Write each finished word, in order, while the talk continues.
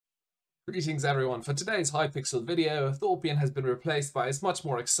Greetings everyone. For today's Hypixel video, Thorpian has been replaced by its much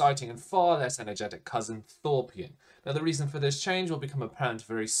more exciting and far less energetic cousin Thorpian. Now the reason for this change will become apparent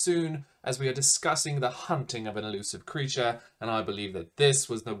very soon as we are discussing the hunting of an elusive creature, and I believe that this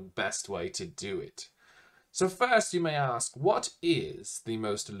was the best way to do it. So first you may ask, what is the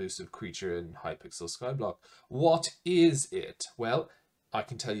most elusive creature in Hypixel Skyblock? What is it? Well, I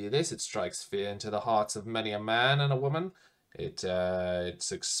can tell you this, it strikes fear into the hearts of many a man and a woman.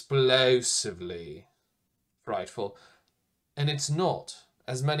 It's explosively frightful. And it's not,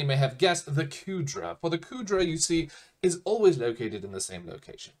 as many may have guessed, the Kudra. For the Kudra, you see, is always located in the same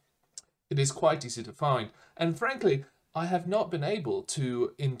location. It is quite easy to find. And frankly, I have not been able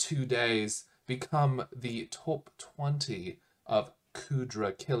to, in 2 days, become the top 20 of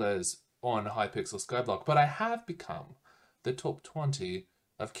Kudra killers on Hypixel Skyblock. But I have become the top 20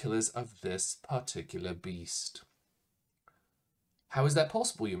 of killers of this particular beast. How is that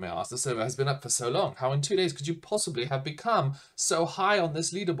possible, you may ask? The server has been up for so long. How in 2 days could you possibly have become so high on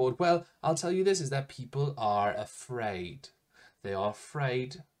this leaderboard? Well, I'll tell you this, is that people are afraid. They are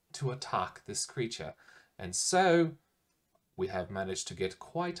afraid to attack this creature. And so we have managed to get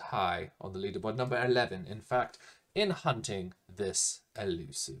quite high on the leaderboard, number 11, in fact, in hunting this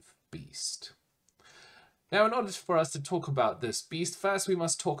elusive beast. Now, in order for us to talk about this beast, first we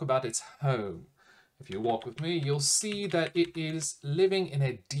must talk about its home. If you walk with me, you'll see that it is living in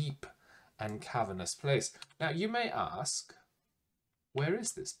a deep and cavernous place. Now, you may ask, where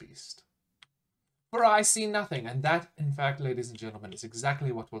is this beast? For I see nothing, and that, in fact, ladies and gentlemen, is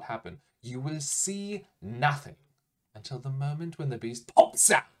exactly what will happen. You will see nothing until the moment when the beast pops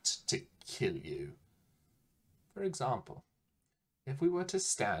out to kill you. For example, if we were to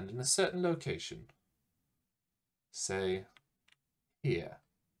stand in a certain location, say here,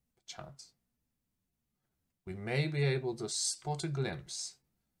 perchance, we may be able to spot a glimpse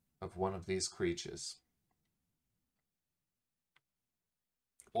of one of these creatures.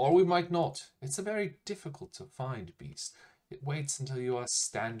 Or we might not. It's a very difficult to find beast. It waits until you are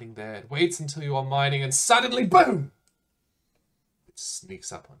standing there. It waits until you are mining, and suddenly, boom! It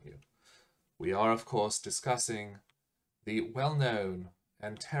sneaks up on you. We are, of course, discussing the well-known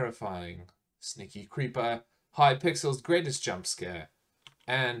and terrifying Sneaky Creeper, Hypixel's greatest jump scare,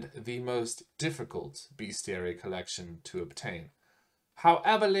 and the most difficult bestiary collection to obtain.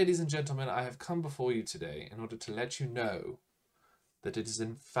 However, ladies and gentlemen, I have come before you today in order to let you know that it is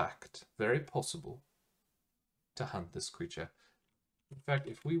in fact very possible to hunt this creature. In fact,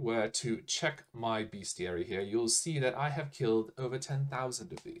 if we were to check my bestiary here, you'll see that I have killed over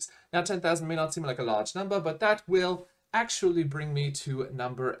 10,000 of these. Now, 10,000 may not seem like a large number, but that will actually bring me to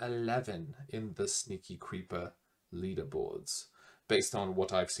number 11 in the Sneaky Creeper leaderboards. Based on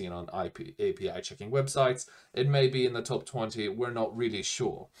what I've seen on API checking websites, it may be in the top 20, we're not really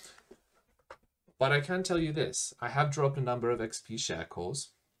sure. But I can tell you this, I have dropped a number of XP share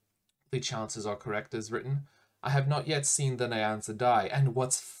cores. The chances are correct as written. I have not yet seen the Nyanza Dye, and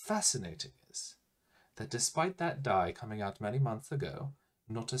what's fascinating is that despite that dye coming out many months ago,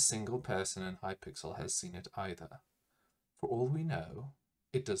 not a single person in Hypixel has seen it either. For all we know,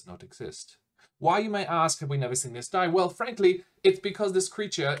 it does not exist. Why, you may ask, have we never seen this dye? Well, frankly, it's because this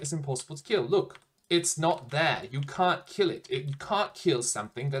creature is impossible to kill. Look, it's not there. You can't kill it. You can't kill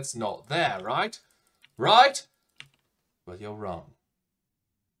something that's not there, right? Right? Well, you're wrong.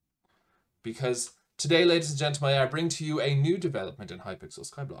 Because today, ladies and gentlemen, I bring to you a new development in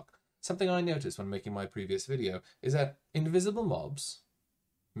Hypixel Skyblock. Something I noticed when making my previous video is that invisible mobs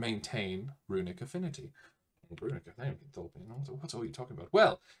maintain runic affinity. Runic affinity? What are you talking about?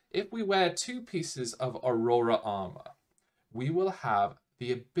 Well, if we wear 2 pieces of Aurora armor, we will have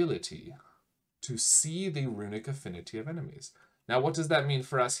the ability to see the runic affinity of enemies. Now, what does that mean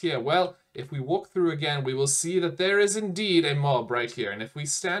for us here? Well, if we walk through again, we will see that there is indeed a mob right here. And if we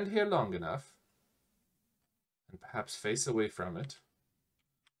stand here long enough, and perhaps face away from it,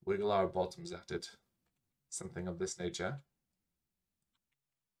 wiggle our bottoms at it, something of this nature.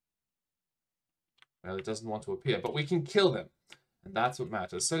 Well, it doesn't want to appear, but we can kill them. And that's what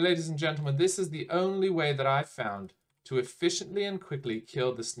matters. So, ladies and gentlemen, this is the only way that I've found to efficiently and quickly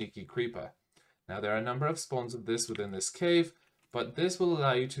kill the Sneaky Creeper. Now, there are a number of spawns of this within this cave, but this will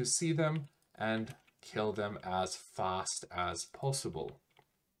allow you to see them and kill them as fast as possible.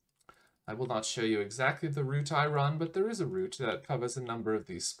 I will not show you exactly the route I run, but there is a route that covers a number of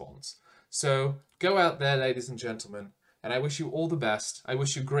these spawns. So, go out there, ladies and gentlemen, and I wish you all the best. I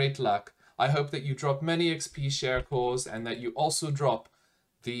wish you great luck. I hope that you drop many XP share cores and that you also drop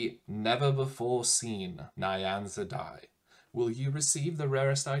the never-before-seen Nyanza Dye. Will you receive the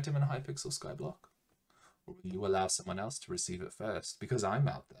rarest item in Hypixel Skyblock? Or will you allow someone else to receive it first? Because I'm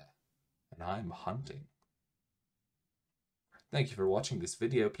out there, and I'm hunting. Thank you for watching this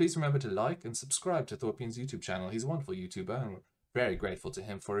video. Please remember to like and subscribe to Thorpian's YouTube channel. He's a wonderful YouTuber, and we're very grateful to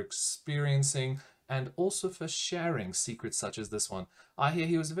him for experiencing and also for sharing secrets such as this one. I hear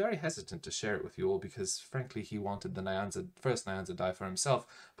he was very hesitant to share it with you all because, frankly, he wanted the first Nyanza Dye for himself,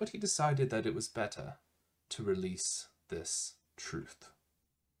 but he decided that it was better to release this truth.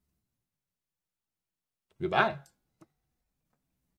 Goodbye.